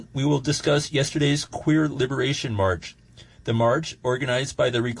we will discuss yesterday's Queer Liberation March. The march, organized by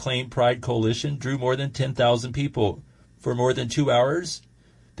the Reclaim Pride Coalition, drew more than 10,000 people. For more than 2 hours,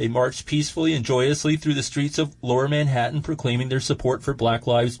 they marched peacefully and joyously through the streets of Lower Manhattan, proclaiming their support for Black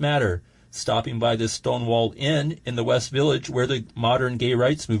Lives Matter, stopping by the Stonewall Inn in the West Village where the modern gay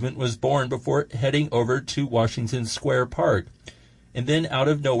rights movement was born before heading over to Washington Square Park. And then out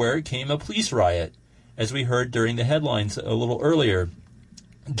of nowhere came a police riot, as we heard during the headlines a little earlier.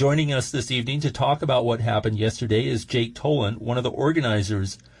 Joining us this evening to talk about what happened yesterday is Jake Toland, one of the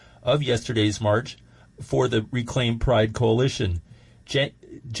organizers of yesterday's march for the Reclaim Pride Coalition.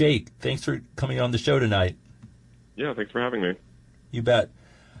 Jake, thanks for coming on the show tonight. Yeah, thanks for having me. You bet.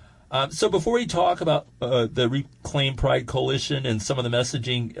 So before we talk about the Reclaim Pride Coalition and some of the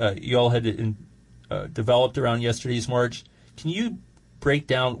messaging you all had developed around yesterday's march, can you break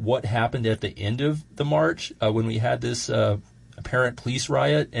down what happened at the end of the march when we had this apparent police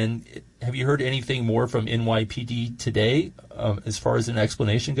riot? And have you heard anything more from NYPD today as far as an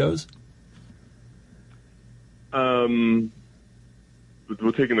explanation goes? We're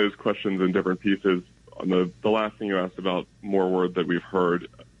taking those questions in different pieces. On the last thing you asked about more word that we've heard,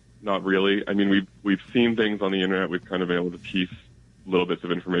 not really. I mean, we've seen things on the internet. We've kind of been able to piece little bits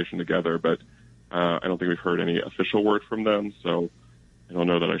of information together, but I don't think we've heard any official word from them. So I don't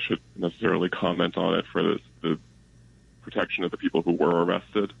know that I should necessarily comment on it for the protection of the people who were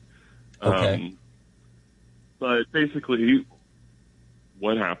arrested. Okay. But basically,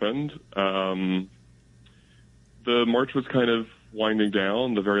 what happened? The march was kind of winding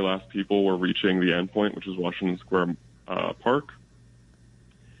down. The very last people were reaching the end point, which is Washington Square Park.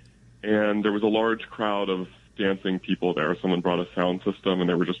 And there was a large crowd of dancing people there. Someone brought a sound system, and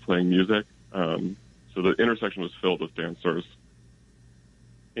they were just playing music. So the intersection was filled with dancers.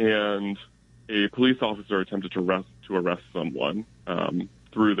 And a police officer attempted to arrest someone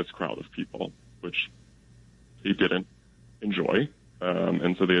through this crowd of people, which he didn't enjoy.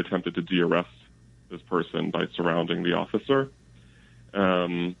 And so they attempted to de-arrest this person by surrounding the officer.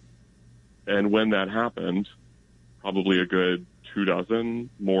 And when that happened, probably a good 24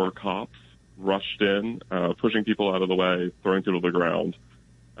 more cops rushed in, pushing people out of the way, throwing people to the ground,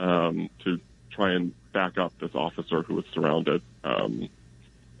 to try and back up this officer who was surrounded. And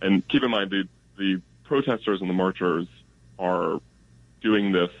keep in mind, the protesters and the marchers are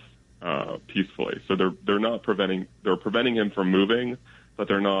doing this peacefully. So they're preventing him from moving, but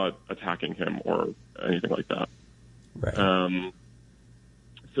they're not attacking him or anything like that. Right.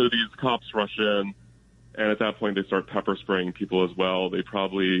 So these cops rush in, and at that point they start pepper spraying people as well. They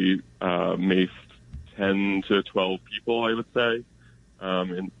probably maced 10 to 12 people, I would say,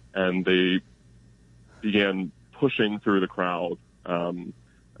 and they began pushing through the crowd. I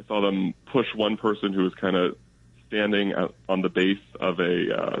saw them push one person who was kind of standing on the base of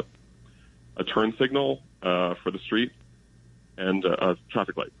a turn signal for the street and a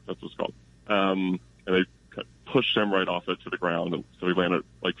traffic light. That's what it's called. And they pushed him right off it to the ground, and so he landed,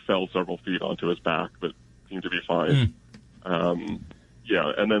 fell several feet onto his back, but seemed to be fine.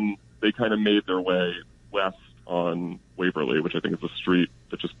 Yeah, and then they kind of made their way west on Waverly, which I think is the street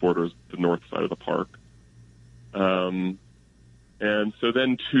that just borders the north side of the park. And so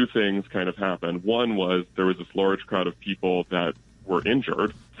then two things kind of happened. One was there was this large crowd of people that were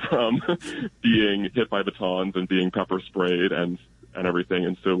injured from being hit by batons and being pepper sprayed and everything.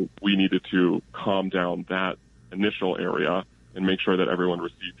 And so we needed to calm down that initial area and make sure that everyone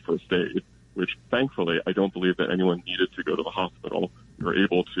received first aid, which thankfully I don't believe that anyone needed to go to the hospital. We were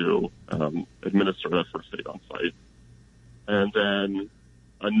able to administer that first aid on site. And then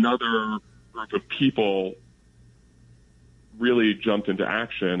another group of people really jumped into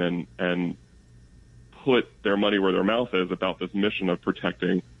action and put their money where their mouth is about this mission of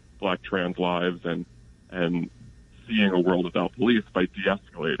protecting Black trans lives and seeing a world without police by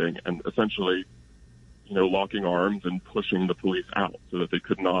de-escalating and essentially, locking arms and pushing the police out so that they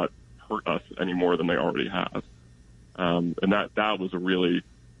could not hurt us any more than they already have. And that was I'm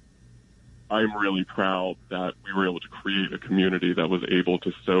really proud that we were able to create a community that was able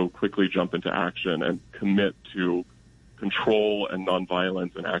to so quickly jump into action and commit to control and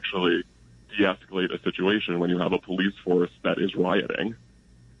nonviolence and actually de-escalate a situation when you have a police force that is rioting.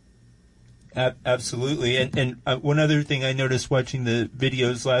 Absolutely. And one other thing I noticed watching the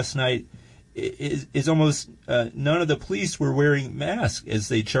videos last night is almost none of the police were wearing masks as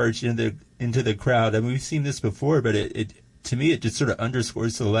they charged into the crowd. I mean, we've seen this before, but it to me, it just sort of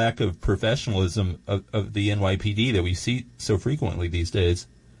underscores the lack of professionalism of the NYPD that we see so frequently these days.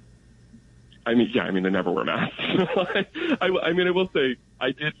 I mean, they never wear masks. I will say,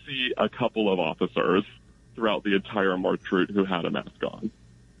 I did see a couple of officers throughout the entire march route who had a mask on.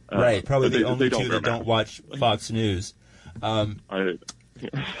 Right, probably they, the only two that masks. don't watch Fox News. So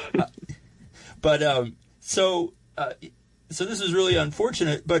this is really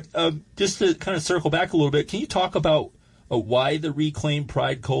unfortunate. But just to kind of circle back a little bit, can you talk about why the Reclaim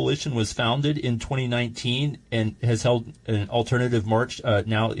Pride Coalition was founded in 2019 and has held an alternative march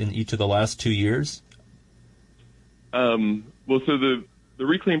now in each of the last 2 years? Well, so the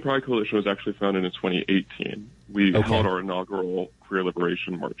Reclaim Pride Coalition was actually founded in 2018. We held our inaugural Queer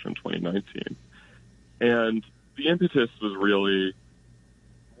Liberation March in 2019. And the impetus was really,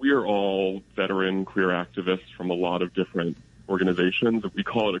 we are all veteran queer activists from a lot of different organizations. We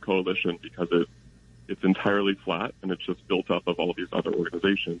call it a coalition because it's entirely flat and it's just built up of all these other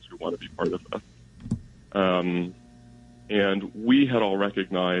organizations who want to be part of this. And we had all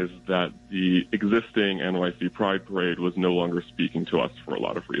recognized that the existing NYC Pride Parade was no longer speaking to us for a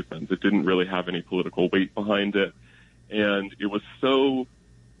lot of reasons. It didn't really have any political weight behind it. And it was so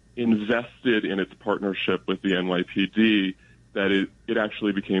invested in its partnership with the NYPD that it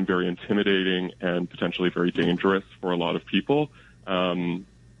actually became very intimidating and potentially very dangerous for a lot of people, beyond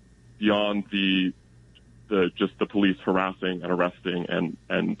the police harassing and arresting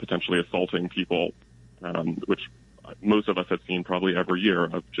and potentially assaulting people, which most of us have seen probably every year,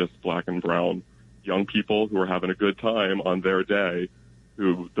 of just black and brown young people who are having a good time on their day,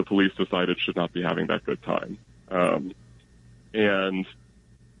 who the police decided should not be having that good time. And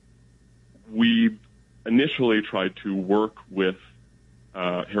we initially tried to work with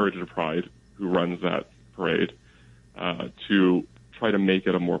Heritage Pride, who runs that parade, to try to make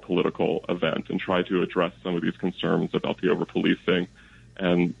it a more political event and try to address some of these concerns about the over-policing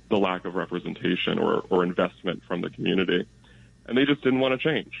and the lack of representation or investment from the community. And they just didn't want to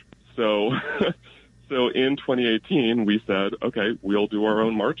change. So in 2018, we said, okay, we'll do our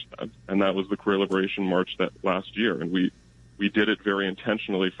own march then. And that was the Queer Liberation March that last year. And we did it very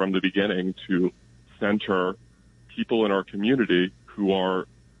intentionally from the beginning to center people in our community who are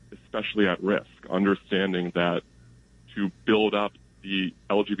especially at risk, understanding that to build up the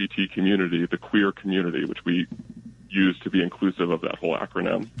LGBT community, the queer community, which we use to be inclusive of that whole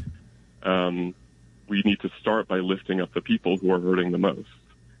acronym, we need to start by lifting up the people who are hurting the most.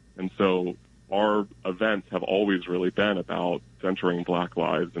 And so our events have always really been about centering Black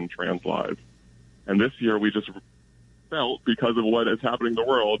lives and trans lives. And this year we just felt, because of what is happening in the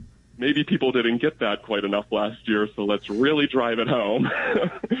world, maybe people didn't get that quite enough last year, so let's really drive it home.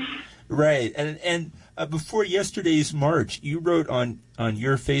 Right. And before yesterday's march, you wrote on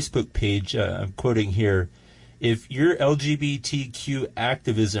your Facebook page, I'm quoting here, if your LGBTQ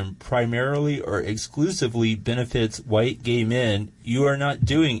activism primarily or exclusively benefits white gay men, you are not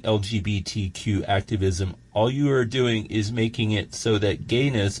doing LGBTQ activism. All you are doing is making it so that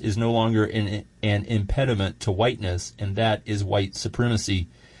gayness is no longer an impediment to whiteness, and that is white supremacy.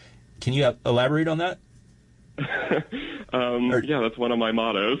 Can you elaborate on that? Yeah, that's one of my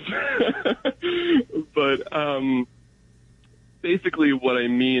mottos. But basically what I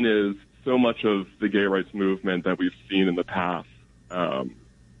mean is, so much of the gay rights movement that we've seen in the past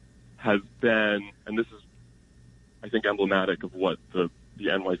has been, and this is, I think, emblematic of what the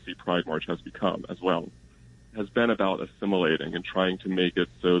NYC Pride March has become as well, has been about assimilating and trying to make it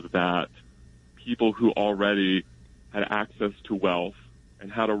so that people who already had access to wealth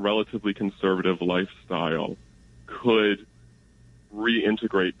and had a relatively conservative lifestyle could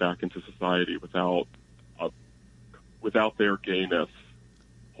reintegrate back into society without their gayness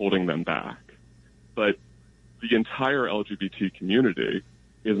holding them back. But the entire LGBT community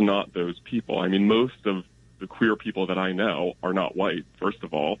is not those people. I mean, most of the queer people that I know are not white, first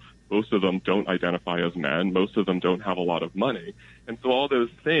of all. Most of them don't identify as men. Most of them don't have a lot of money. And so all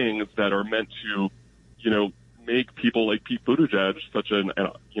those things that are meant to, make people like Pete Buttigieg such an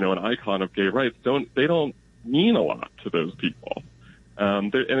icon of gay rights don't mean a lot to those people.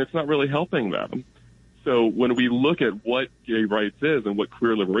 And it's not really helping them. So when we look at what gay rights is and what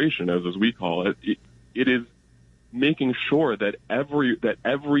queer liberation is, as we call it, it is making sure that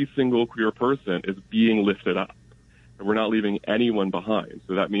every single queer person is being lifted up, and we're not leaving anyone behind.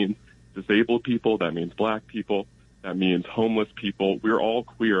 So that means disabled people, that means Black people, that means homeless people. We're all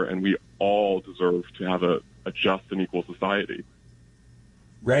queer, and we all deserve to have a just and equal society.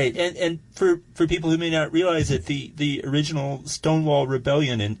 Right, and for people who may not realize it, the original Stonewall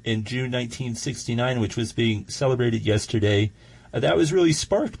Rebellion in June 1969, which was being celebrated yesterday, that was really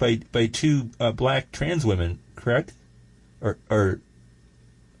sparked by two Black trans women, correct? Or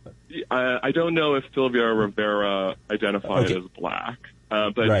I don't know if Sylvia Rivera identified as Black,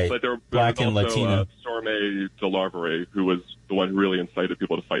 but there Black was and also Latina. Stormé DeLarverie, who was the one who really incited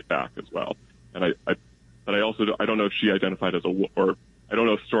people to fight back as well. And I don't know if she identified as I don't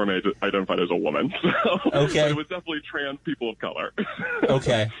know if Storm identified as a woman. So, okay. But it was definitely trans people of color.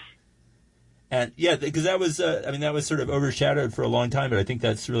 Okay. And yeah, because that was, that was sort of overshadowed for a long time, but I think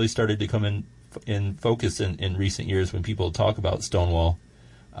that's really started to come in focus in recent years when people talk about Stonewall.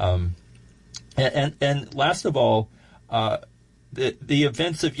 And last of all, the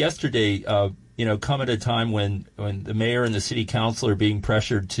events of yesterday, come at a time when the mayor and the city council are being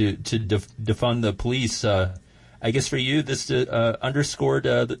pressured to defund the police. I guess for you, this underscored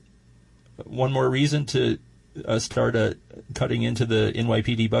one more reason to start cutting into the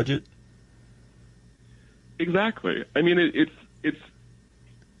NYPD budget. Exactly. I mean, it's.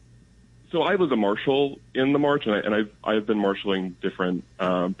 So I was a marshal in the march, and I've been marshaling different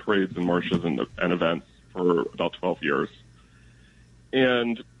parades and marches and events for about 12 years.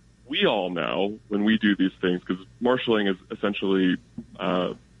 And we all know when we do these things, because marshaling is essentially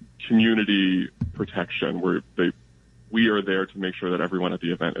community protection, where we are there to make sure that everyone at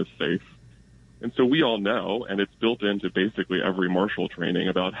the event is safe. And so we all know, and it's built into basically every marshal training,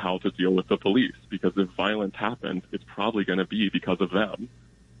 about how to deal with the police, because if violence happens, it's probably going to be because of them.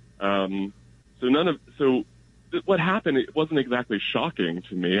 So what happened, it wasn't exactly shocking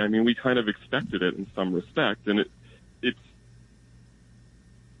to me. I mean, we kind of expected it in some respect, and it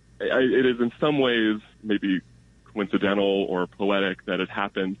is in some ways maybe coincidental or poetic that it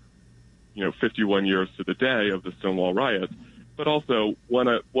happened, 51 years to the day of the Stonewall riots. But also, what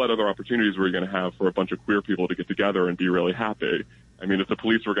other opportunities were we going to have for a bunch of queer people to get together and be really happy? I mean, if the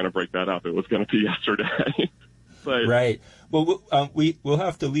police were going to break that up, it was going to be yesterday. But, right. Well, we'll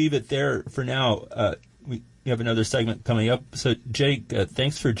have to leave it there for now. We have another segment coming up. So, Jake,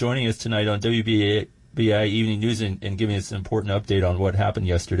 thanks for joining us tonight on WBAI Evening News and giving us an important update on what happened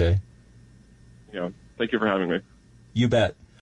yesterday. Yeah. Thank you for having me. You bet.